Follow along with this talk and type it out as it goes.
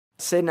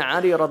Sayyidina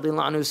Ali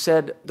radiallahu anhu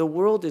said, the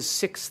world is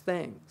 6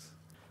 things.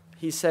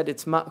 He said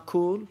it's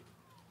ma'kul,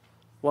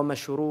 wa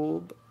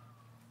mashroob,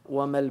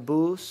 wa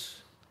malboos,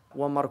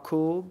 wa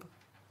markoob,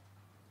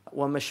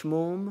 wa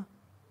mashmoom,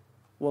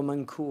 wa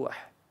mankuh.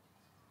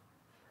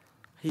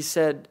 He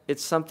said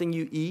it's something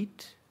you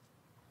eat,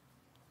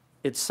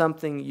 it's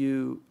something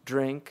you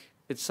drink,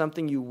 it's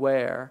something you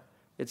wear,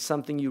 it's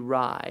something you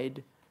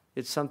ride,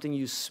 it's something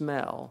you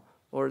smell,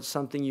 or it's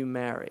something you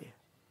marry.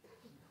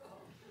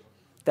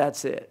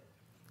 That's it.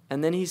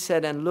 And then he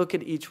said, and look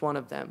at each one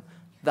of them.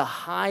 The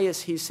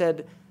highest, he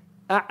said,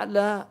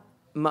 أعلى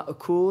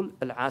مأكول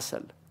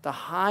العسل. The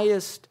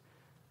highest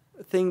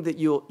thing that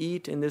you'll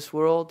eat in this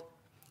world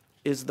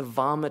is the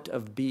vomit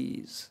of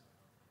bees.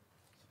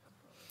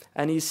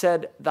 And he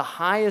said, the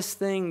highest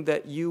thing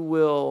that you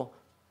will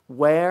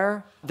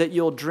wear, that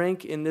you'll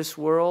drink in this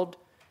world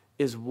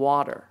is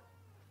water.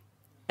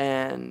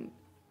 And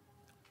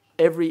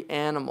every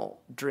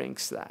animal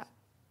drinks that.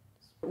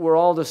 We're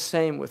all the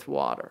same with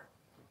water.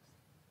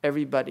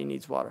 Everybody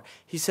needs water.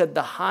 He said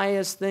the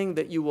highest thing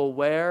that you will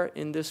wear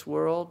in this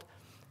world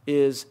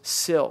is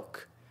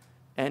silk.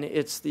 And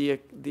it's the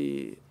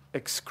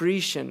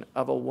excretion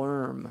of a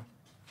worm.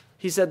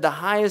 He said the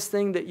highest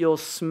thing that you'll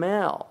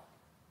smell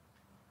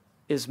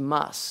is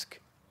musk.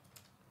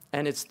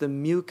 And it's the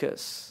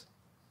mucus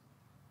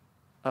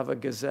of a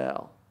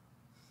gazelle.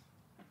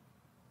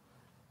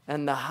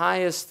 And the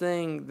highest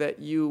thing that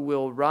you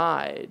will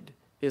ride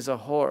is a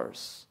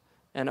horse.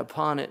 And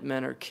upon it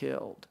men are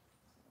killed.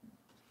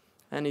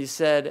 And he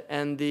said,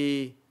 and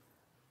the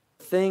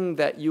thing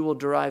that you will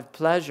derive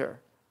pleasure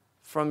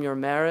from your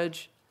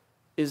marriage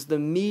is the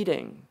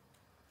meeting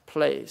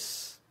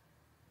place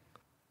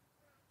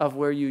of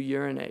where you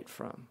urinate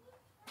from.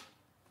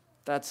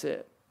 That's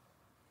it.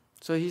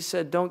 So he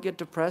said, don't get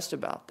depressed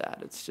about that.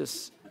 It's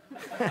just,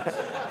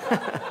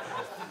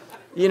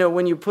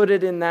 when you put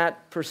it in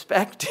that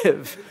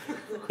perspective,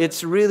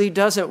 it really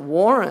doesn't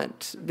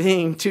warrant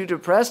being too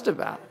depressed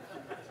about.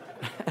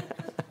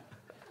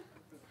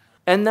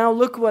 And now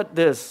look what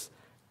this,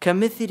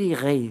 كَمِثِلِ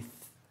غَيْث.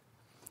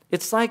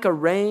 It's like a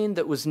rain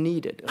that was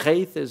needed.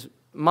 غَيْث is,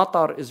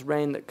 matar is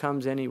rain that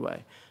comes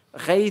anyway.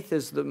 غَيْث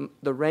is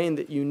the rain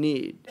that you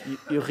need.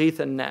 يُغِيث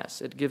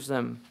النَّاسِ. It gives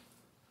them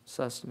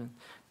sustenance.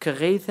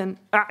 كَغَيْثٍ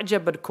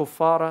أَعْجَبَ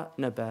الْكُفَّارَ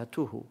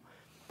نَبَاتُهُ.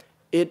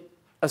 It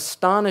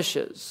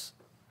astonishes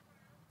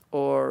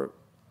or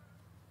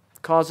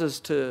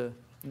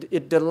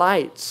it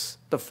delights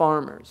the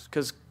farmers,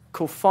 because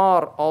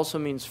kuffar also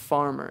means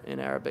farmer in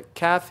Arabic.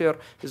 Kafir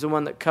is the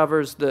one that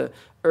covers the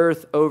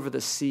earth over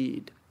the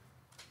seed.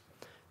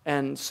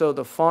 And so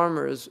the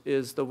farmer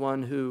is the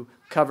one who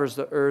covers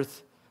the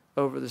earth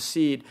over the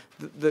seed.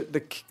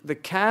 The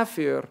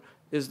kafir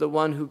is the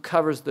one who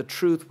covers the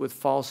truth with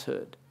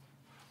falsehood.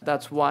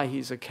 That's why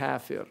he's a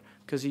kafir,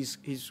 because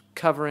he's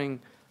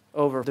covering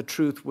over the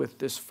truth with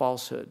this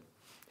falsehood.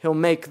 He'll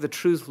make the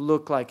truth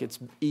look like it's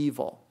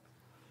evil.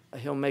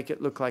 He'll make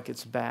it look like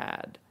it's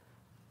bad.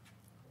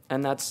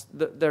 And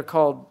they're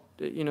called,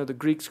 the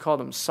Greeks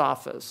called them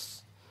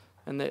sophists.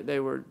 And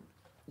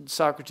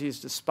Socrates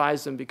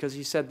despised them because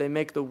he said they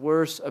make the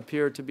worse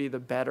appear to be the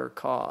better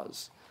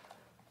cause.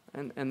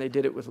 And they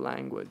did it with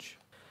language.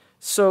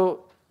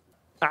 So,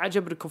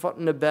 أعجب الكفار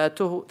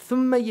نباته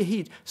ثم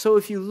يهيج. So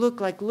if you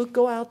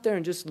go out there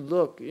and just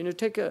look.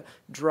 Take a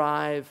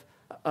drive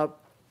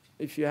up,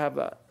 if you have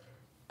an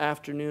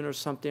afternoon or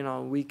something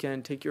on a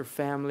weekend, take your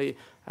family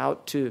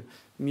out to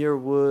Muir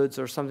Woods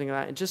or something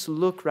like that, and just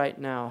look right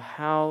now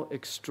how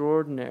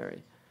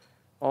extraordinary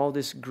all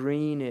this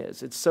green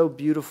is. It's so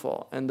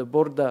beautiful. And the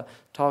Burda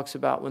talks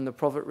about when the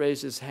Prophet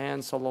raised his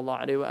hand,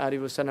 sallallahu alaihi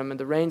wasallam, and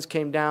the rains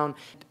came down,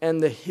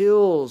 and the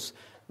hills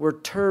were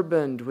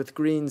turbaned with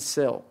green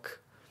silk.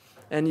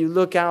 And you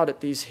look out at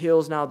these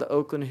hills now, the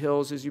Oakland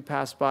Hills, as you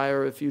pass by,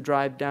 or if you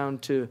drive down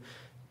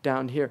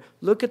here.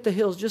 Look at the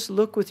hills. Just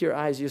look with your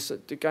eyes.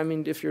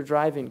 If you're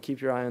driving,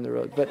 keep your eye on the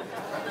road. But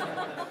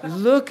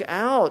look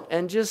out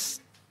and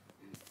just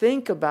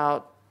think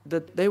about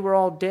that they were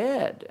all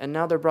dead, and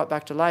now they're brought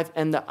back to life.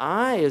 And the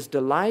eye is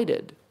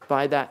delighted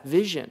by that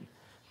vision.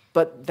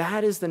 But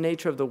that is the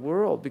nature of the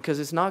world, because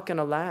it's not going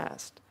to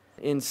last.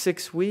 In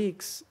 6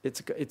 weeks,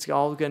 it's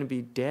all going to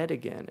be dead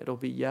again. It'll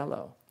be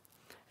yellow.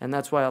 And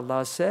that's why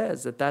Allah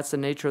says that that's the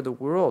nature of the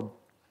world.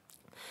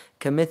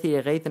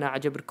 كَمِثِلِ غَيْثٍ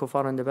أَعْجَبَ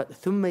الْكُفَّارَ النَّبَاتُ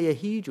ثُمَّ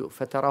يَهِيجُ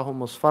فَتَرَاهُ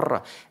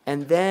مُصْفَرًّا.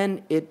 And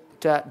then it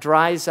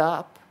dries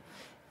up,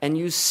 and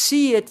you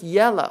see it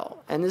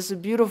yellow. And this is a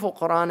beautiful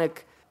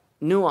Quranic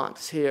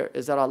nuance here,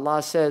 is that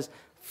Allah says,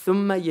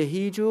 ثُمَّ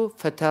يَهِيجُ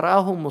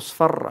فَتَرَاهُ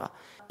مُصْفَرًّا.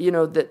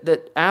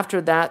 That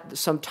after that,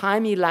 some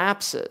time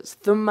elapses.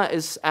 Thumma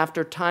is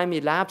after time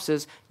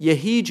elapses.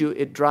 Yahiju,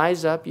 it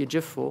dries up,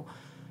 yajifu.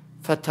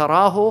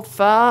 Fatarahu,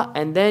 fa,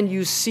 and then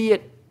you see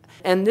it.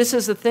 And this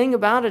is the thing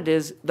about it,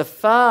 is the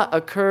fa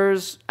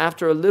occurs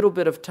after a little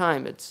bit of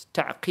time. It's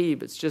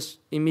ta'qib, it's just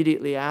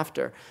immediately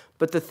after.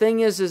 But the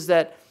thing is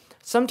that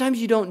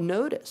sometimes you don't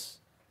notice.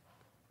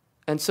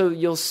 And so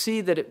you'll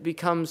see that it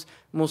becomes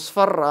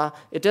musfarra.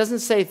 It doesn't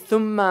say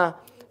thumma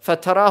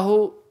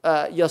fatarahu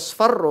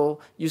يَصْفَرُّ,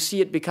 you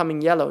see it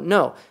becoming yellow.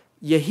 No.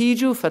 يَهِيجُ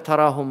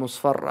فَتَرَاهُ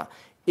مُصْفَرًّا.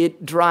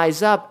 It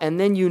dries up, and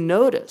then you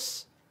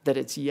notice that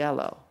it's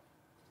yellow.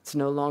 It's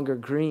no longer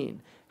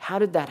green. How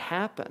did that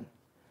happen?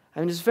 I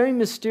mean, it's a very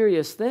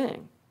mysterious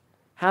thing.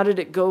 How did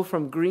it go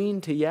from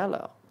green to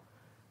yellow?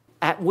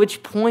 At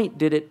which point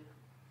did it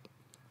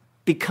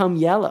become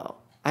yellow?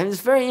 I mean,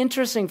 it's a very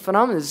interesting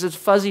phenomenon. This is a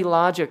fuzzy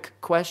logic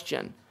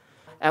question.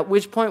 At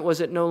which point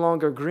was it no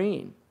longer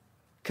green?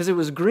 Because it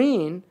was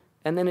green,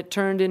 and then it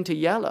turned into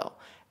yellow.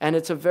 And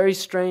it's a very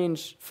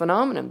strange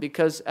phenomenon,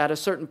 because at a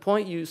certain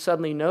point you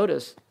suddenly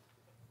notice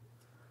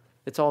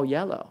it's all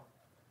yellow.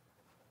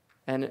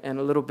 And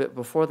a little bit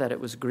before that it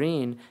was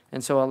green.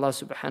 And so Allah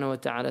subhanahu wa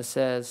ta'ala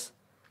says,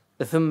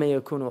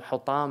 ثُمَّ يَكُونُ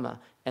حُطَامًا,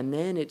 and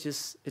then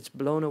it's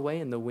blown away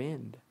in the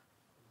wind.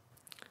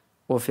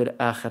 وَفِي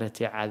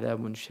الْآخِرَةِ عَذَابٌ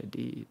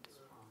شَدِيدٌ.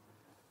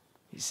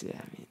 You see,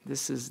 I mean,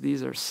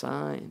 these are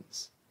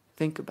signs.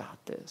 Think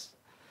about this.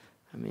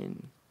 I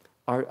mean,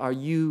 are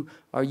you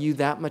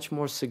that much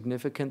more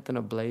significant than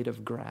a blade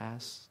of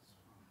grass?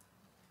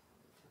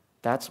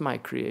 That's my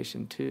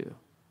creation too.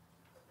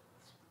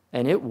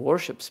 And it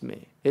worships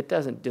me. It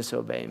doesn't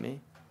disobey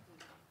me.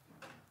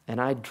 And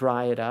I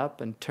dry it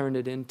up and turn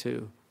it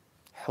into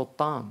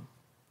hutam,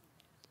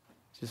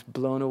 just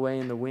blown away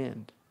in the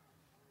wind.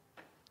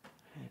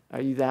 Are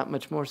you that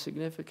much more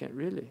significant,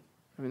 really?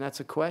 I mean, that's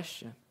a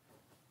question.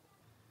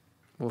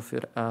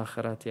 وَفِي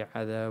الْآخِرَةِ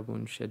عَذَابٌ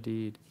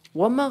شَدِيدٌ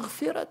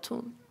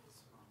وَمَغْفِرَةٌ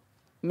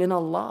مِنَ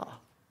Allah.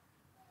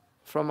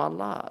 From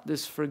Allah,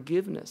 this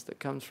forgiveness that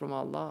comes from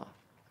Allah.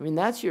 I mean,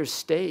 that's your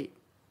state.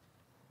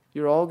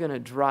 You're all going to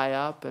dry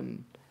up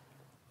and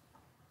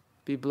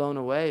be blown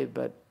away,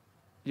 but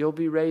you'll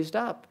be raised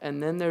up.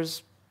 And then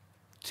there's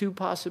two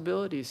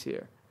possibilities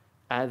here,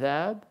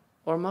 adhab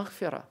or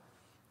maghfirah.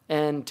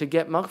 And to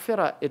get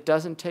maghfirah, it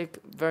doesn't take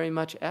very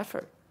much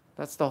effort.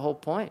 That's the whole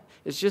point.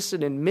 It's just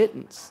an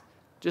admittance.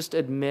 Just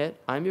admit,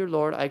 I'm your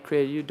Lord, I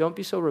created you, don't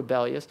be so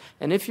rebellious.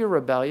 And if you're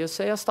rebellious,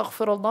 say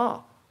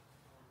astaghfirullah.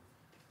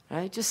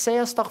 Right? Just say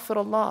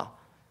astaghfirullah.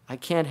 I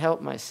can't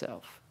help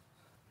myself.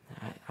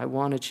 I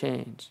want to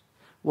change.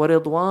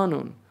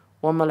 وَرِضْوَانٌ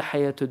وَمَا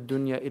الْحَيَاةُ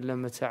الدُّنْيَا إِلَّا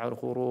مَتَاعُ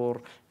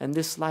الْغُرُورِ. And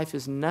this life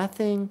is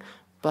nothing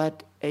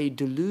but a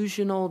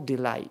delusional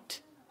delight.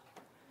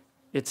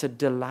 It's a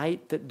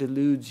delight that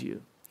deludes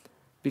you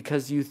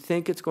because you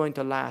think it's going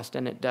to last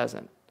and it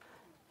doesn't.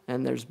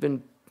 And there's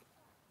been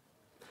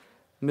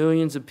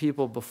millions of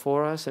people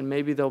before us, and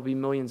maybe there'll be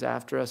millions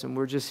after us, and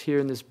we're just here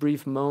in this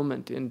brief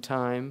moment in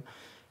time,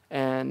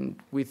 and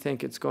we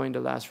think it's going to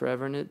last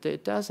forever, and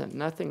it doesn't.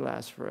 Nothing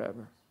lasts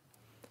forever,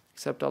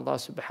 except Allah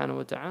subhanahu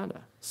wa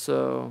ta'ala.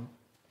 So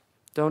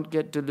don't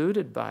get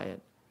deluded by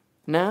it.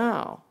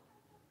 Now,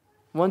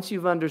 once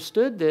you've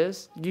understood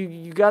this,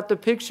 you got the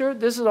picture?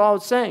 This is all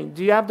it's saying.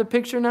 Do you have the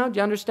picture now? Do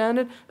you understand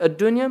it?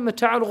 الدنيا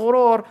متاع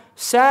الغرور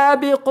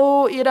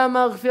سابقوا إلى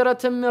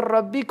مغفرة من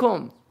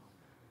ربكم.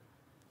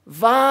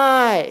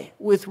 Vie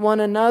with one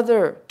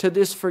another to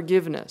this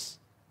forgiveness.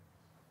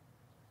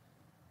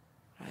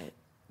 Right?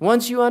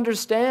 Once you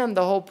understand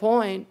the whole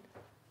point,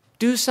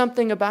 do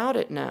something about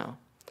it now.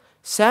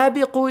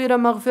 سابقوا إلى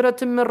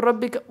مغفرة من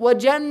ربك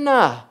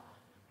وجنة.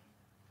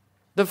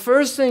 The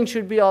first thing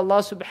should be Allah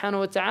subhanahu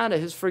wa ta'ala,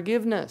 His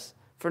forgiveness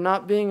for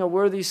not being a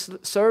worthy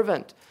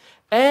servant,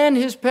 and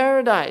His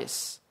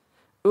paradise.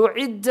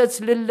 أُعِدَّتْ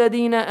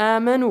لِلَّذِينَ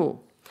آمَنُوا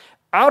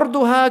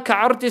عَرْضُهَا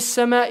كَعَرْضِ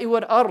السَّمَاءِ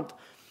وَالْأَرْضِ.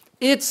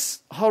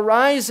 Its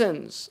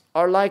horizons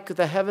are like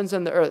the heavens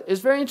and the earth.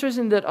 It's very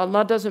interesting that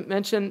Allah doesn't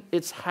mention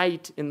its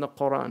height in the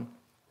Quran.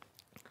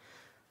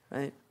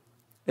 Right?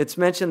 It's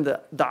mentioned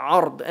the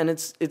ard, and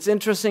it's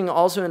interesting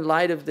also in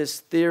light of this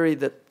theory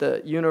that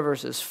the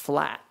universe is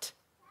flat.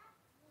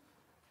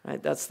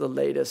 Right? That's the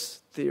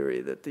latest theory,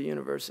 that the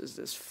universe is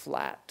this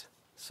flat.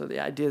 So the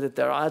idea that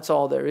that's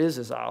all there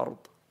is ard.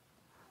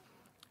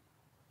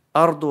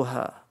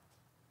 Arduha.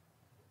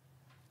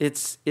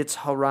 Its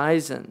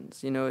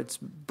horizons, its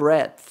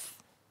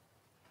breadth,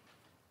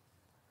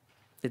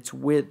 its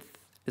width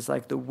is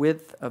like the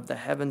width of the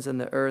heavens and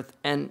the earth.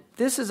 And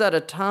this is at a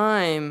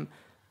time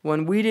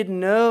when we didn't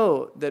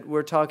know that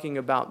we're talking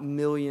about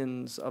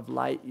millions of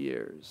light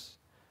years.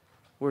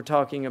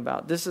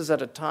 This is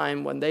at a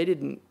time when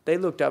they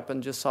looked up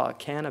and just saw a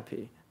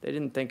canopy. They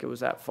didn't think it was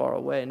that far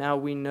away. Now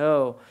we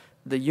know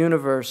the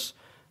universe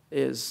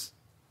is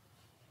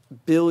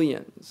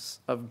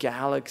billions of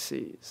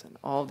galaxies and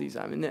all these.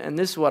 I mean, and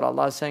this is what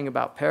Allah is saying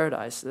about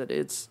paradise, that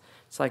it's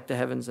like the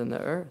heavens and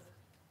the earth.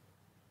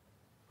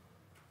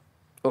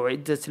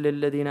 أُعِدَّتْ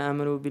لِلَّذِينَ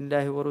آمَنُوا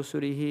بِاللَّهِ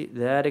وَرُسُلِهِ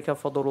ذَلِكَ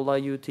فَضْلُ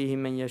اللَّهِ يُؤْتِيهِ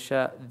مَن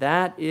يَشَاءُ.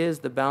 That is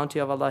the bounty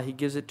of Allah. He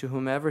gives it to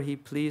whomever He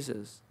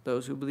pleases,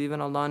 those who believe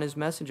in Allah and His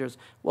messengers.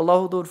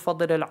 وَاللَّهُ ذُو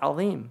الْفَضْلِ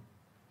الْعَظِيمِ.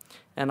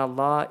 And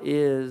Allah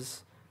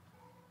is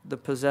the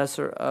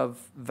possessor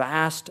of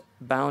vast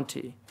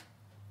bounty.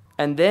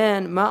 And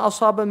then مَا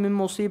أَصَابَ مِن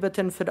مُصِيبَةٍ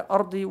فِي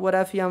الْأَرْضِ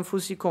وَلَا فِي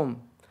أَنفُسِكُمْ.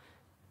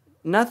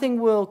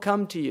 Nothing will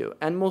come to you.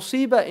 And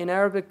musiba in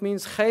Arabic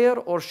means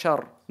khair or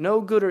shar. No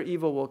good or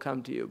evil will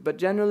come to you. But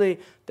generally,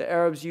 the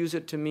Arabs use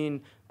it to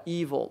mean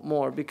evil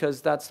more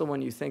because that's the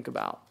one you think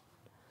about.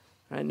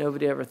 Right?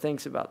 Nobody ever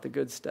thinks about the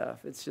good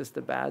stuff. It's just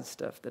the bad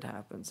stuff that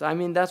happens. I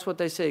mean, that's what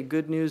they say.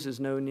 Good news is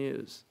no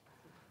news.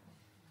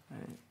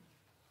 Right?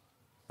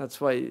 That's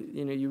why,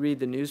 you read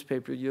the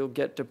newspaper, you'll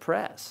get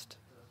depressed.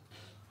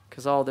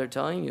 Because all they're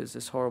telling you is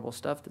this horrible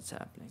stuff that's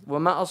happening.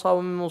 وَمَا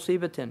أَصَابَ مِن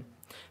مُصِيبَةٍ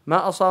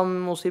مَا أَصَابَ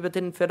مِن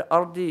مُصِيبَةٍ فِي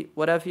الْأَرْضِ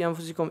وَلَا فِي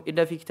أَنفُسِكُمْ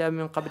إِلَّا فِي كِتَابٍ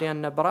مِن قَبْلِ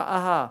أَن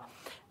نَبْرَأَهَا.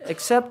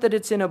 Except that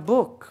it's in a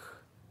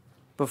book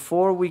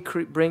before we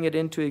bring it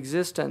into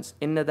existence.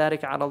 إِنَّ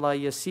ذَلِكَ عَلَى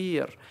اللَّهِ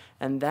يَسِيرٌ.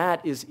 And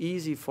that is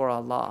easy for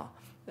Allah.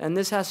 And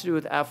this has to do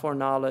with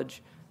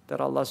foreknowledge,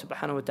 that Allah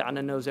subhanahu wa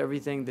ta'ala knows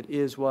everything that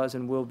is, was,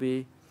 and will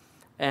be.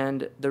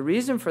 And the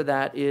reason for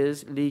that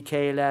is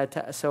لِكَيْ لَا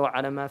تَأْسَوْا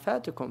عَلَى مَا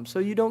فَاتَكُمْ. So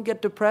you don't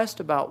get depressed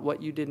about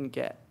what you didn't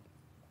get.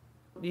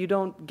 You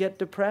don't get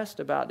depressed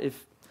about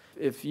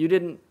if you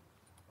didn't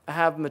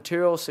have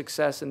material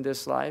success in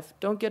this life,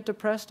 don't get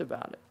depressed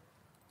about it.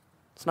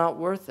 It's not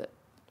worth it.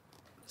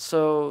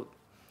 So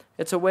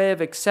it's a way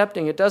of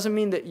accepting. It doesn't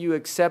mean that you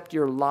accept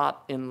your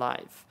lot in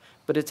life,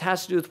 but it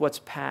has to do with what's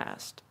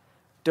past.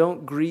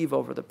 Don't grieve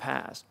over the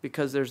past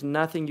because there's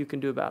nothing you can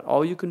do about it.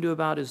 All you can do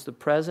about it is the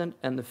present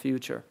and the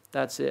future.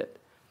 That's it.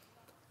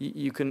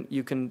 You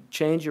can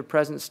change your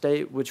present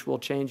state, which will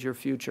change your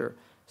future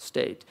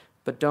state.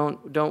 But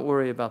don't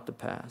worry about the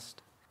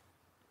past.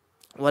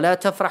 وَلَا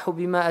تَفْرَحُوا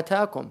بِمَا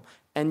أَتَاكُمْ.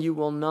 And you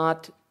will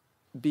not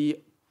be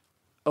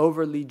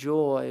overly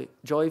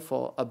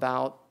joyful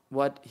about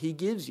what He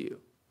gives you.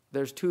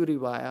 There's two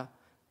riwayah,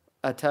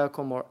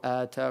 أَتَاكُمْ or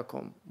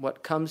آتَاكُمْ.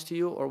 What comes to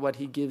you or what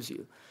He gives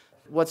you.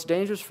 What's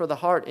dangerous for the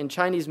heart in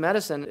Chinese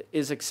medicine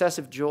is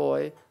excessive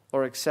joy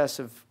or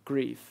excessive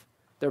grief.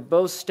 They're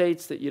both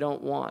states that you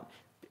don't want.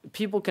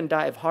 People can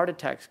die of heart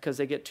attacks because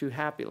they get too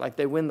happy, like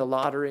they win the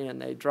lottery and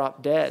they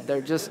drop dead.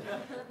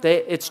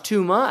 It's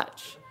too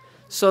much.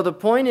 So the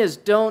point is,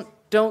 don't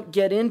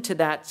get into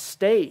that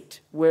state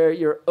where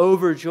you're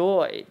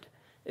overjoyed.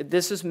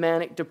 This is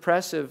manic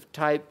depressive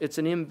type. It's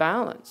an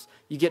imbalance.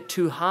 You get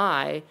too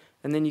high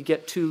and then you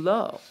get too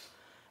low.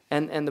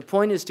 And the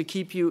point is to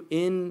keep you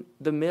in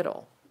the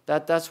middle.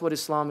 That's what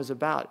Islam is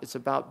about. It's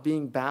about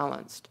being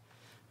balanced,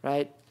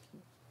 right?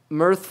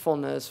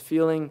 Mirthfulness,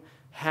 feeling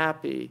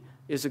happy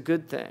is a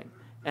good thing.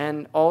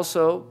 And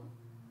also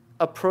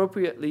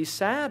appropriately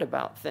sad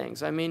about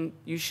things. I mean,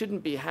 you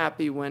shouldn't be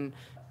happy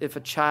if a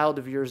child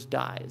of yours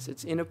dies.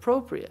 It's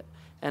inappropriate.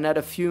 And at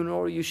a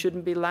funeral, you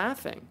shouldn't be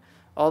laughing.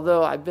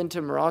 Although I've been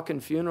to Moroccan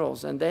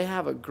funerals and they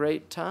have a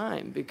great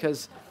time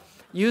because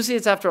usually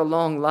it's after a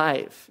long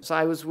life. So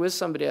I was with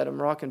somebody at a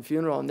Moroccan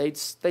funeral and they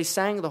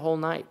sang the whole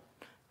night,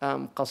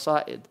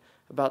 qasaid,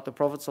 about the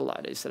Prophet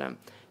ﷺ.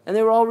 And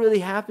they were all really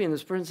happy. And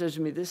this person says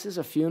to me, "This is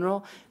a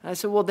funeral?" And I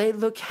said, well, they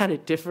look at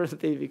it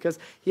differently because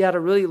he had a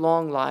really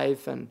long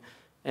life and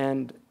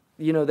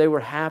they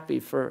were happy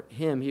for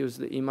him. He was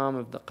the Imam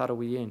of the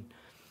Qarawiyin.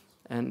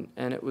 And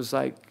it was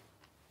like,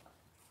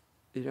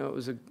 it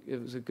was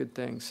a good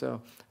thing.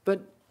 So,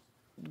 but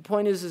the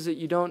point is that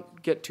you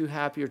don't get too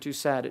happy or too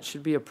sad. It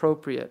should be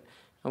appropriate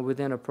and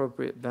within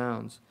appropriate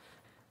bounds.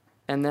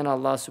 And then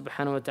Allah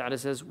subhanahu wa ta'ala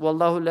says,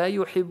 وَاللَّهُ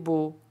لَا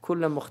يُحِبُّ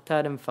كُلَّ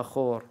مُخْتَالٍ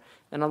فَخُورٍ.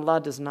 And Allah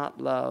does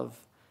not love.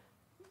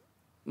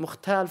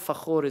 Mukhtal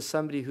fakhur is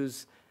somebody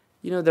who's,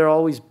 they're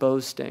always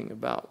boasting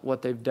about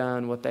what they've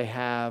done, what they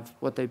have,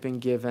 what they've been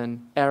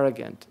given.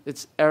 Arrogant.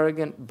 It's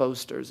arrogant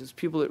boasters. It's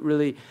people that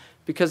really,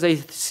 because they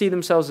see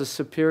themselves as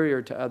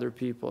superior to other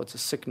people. It's a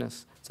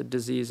sickness. It's a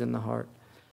disease in the heart.